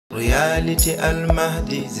Reality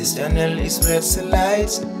Al-Mahdi, this channel spreads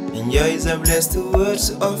light. Enjoy the blessed words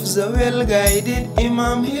of the well-guided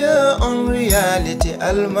Imam here on Reality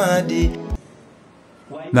Al-Mahdi.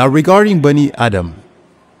 Now regarding Bani Adam,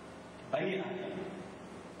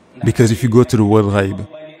 because if you go to the word Ghaib,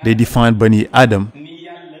 they define Bani Adam,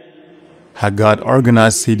 how God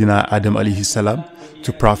organized Sayyidina Adam alayhi salam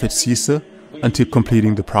to Prophet Isa until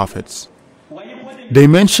completing the prophets. They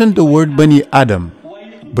mention the word Bani Adam,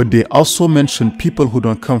 but they also mention people who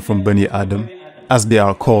don't come from Bani Adam, as they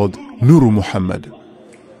are called Nuuru Muhammad.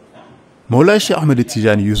 Sheikh Ahmed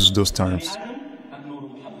Tijani uses those terms.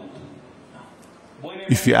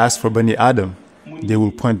 If you ask for Bani Adam, they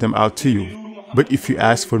will point them out to you. But if you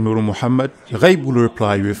ask for Nuuru Muhammad, Ghaib will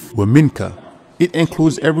reply with wa minka. It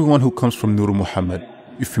includes everyone who comes from Nuuru Muhammad.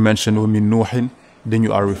 If you mention wa min Nuhin, then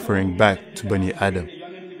you are referring back to Bani Adam.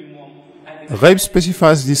 Ghaib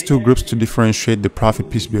specifies these two groups to differentiate the Prophet,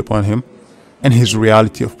 peace be upon him, and his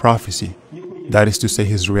reality of prophecy, that is to say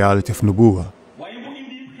his reality of nubuwah.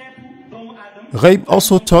 Ghaib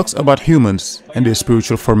also talks about humans and their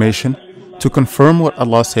spiritual formation to confirm what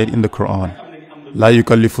Allah said in the Quran, La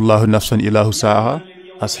yukallifullahu nafsan illa wus'aha,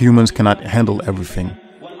 as humans cannot handle everything.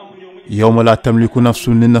 Yawma la tamliku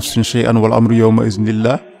nafsun li nafsin shay'an wal amru yawma idhin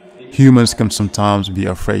lillah, humans can sometimes be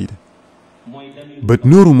afraid. But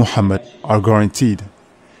Nuuru Muhammad are guaranteed.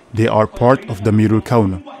 They are part of the Mirul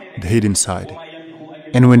Kawn, the hidden side.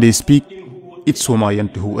 And when they speak, it's wa ma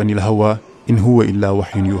yantahu anil hawa in huwa illa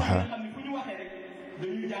wahyun yuha.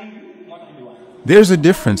 There's a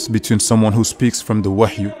difference between someone who speaks from the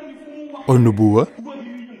wahyu or nubuwah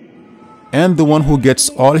and the one who gets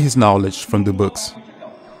all his knowledge from the books.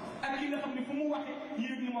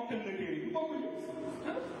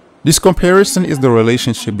 This comparison is the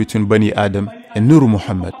relationship between Bani Adam and Nuuru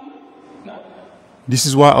Muhammad. This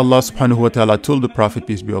is why Allah subhanahu wa ta'ala told the Prophet,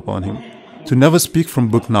 peace be upon him, to never speak from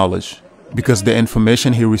book knowledge, because the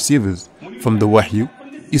information he receives from the wahyu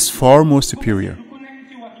is far more superior.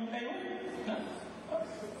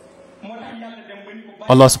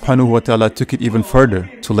 Allah subhanahu wa ta'ala took it even further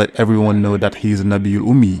to let everyone know that he is a Nabiyul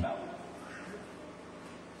Ummi,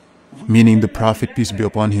 meaning the Prophet, peace be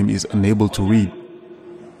upon him, is unable to read.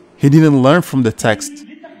 He didn't learn from the text,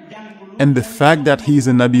 and the fact that he is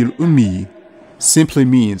a Nabiyul Ummi simply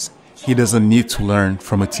means he doesn't need to learn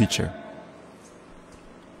from a teacher.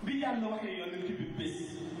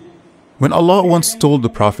 When Allah once told the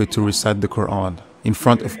Prophet to recite the Quran in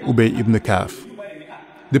front of Ubay ibn Kaf,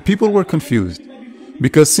 the people were confused,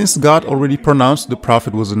 because since God already pronounced the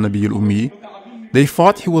Prophet was a Nabiyul Ummi, they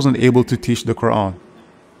thought he wasn't able to teach the Quran.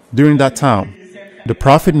 During that time, the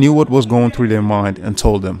Prophet knew what was going through their mind and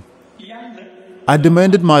told them, I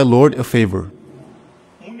demanded my Lord a favor.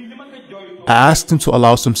 I asked him to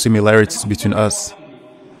allow some similarities between us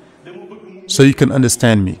so you can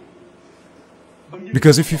understand me.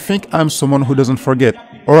 Because if you think I'm someone who doesn't forget,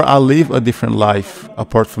 or I live a different life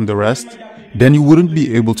apart from the rest, then you wouldn't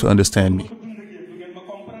be able to understand me.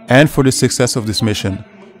 And for the success of this mission,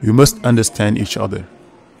 you must understand each other.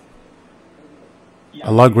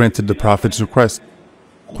 Allah granted the Prophet's request,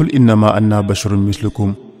 قُلْ إِنَّمَا أَنَّا بَشَرٌ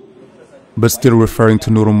مِثْلُكُمْ, but still referring to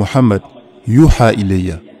Nuuru Muhammad, yuha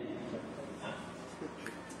ilayya.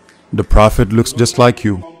 The Prophet looks just like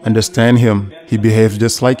you, understand him, he behaves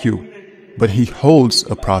just like you, but he holds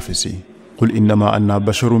a prophecy. قُلْ إِنَّمَا أَنَّا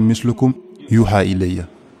بَشَرٌ مِثْلُكُمْ yuha ilayya.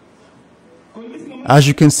 As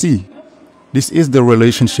you can see, this is the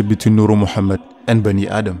relationship between Nuuru Muhammad and Bani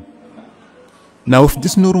Adam. Now if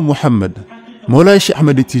this Nuuru Muhammad, Sheikh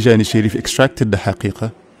Ahmed Tijani Sharif extracted the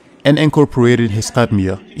haqiqah and incorporated his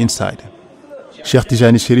qatmiyah inside, Sheikh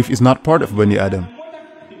Tijani Sharif is not part of Bani Adam.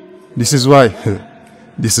 This is why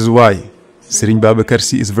Serigne Babakar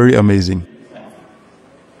Sy is very amazing.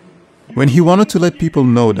 When he wanted to let people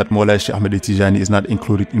know that Sheikh Ahmed Tijani is not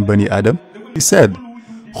included in Bani Adam, he said,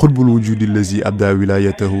 Khutbul wujudi allazi abda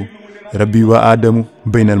wilayatahu Rabbi wa Adamu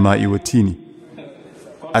bain al-ma'i wa tini,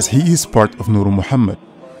 as he is part of Nuuru Muhammad.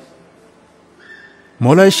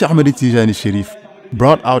 Sheikh Ahmed Tijani Sharif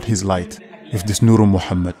brought out his light with this Nuuru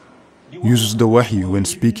Muhammad, uses the wahyu when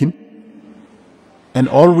speaking, and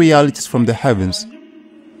all realities from the heavens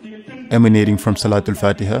emanating from Salatul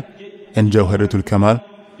Fatiha and Jawharatul Kamal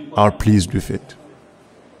are pleased with it.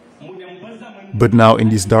 But now in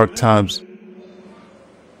these dark times,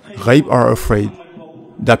 Ghaib are afraid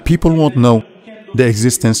that people won't know the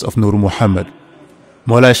existence of Nuuru Muhammad.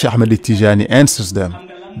 Sheikh Ahmed Tijani answers them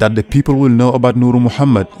that the people will know about Nuuru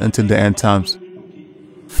Muhammad until the end times,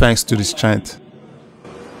 thanks to this chant.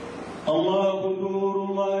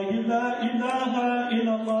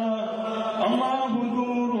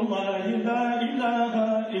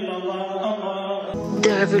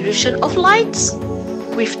 The revolution of lights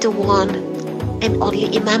with the one and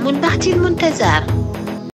only Imam Mahdi al-Muntazar.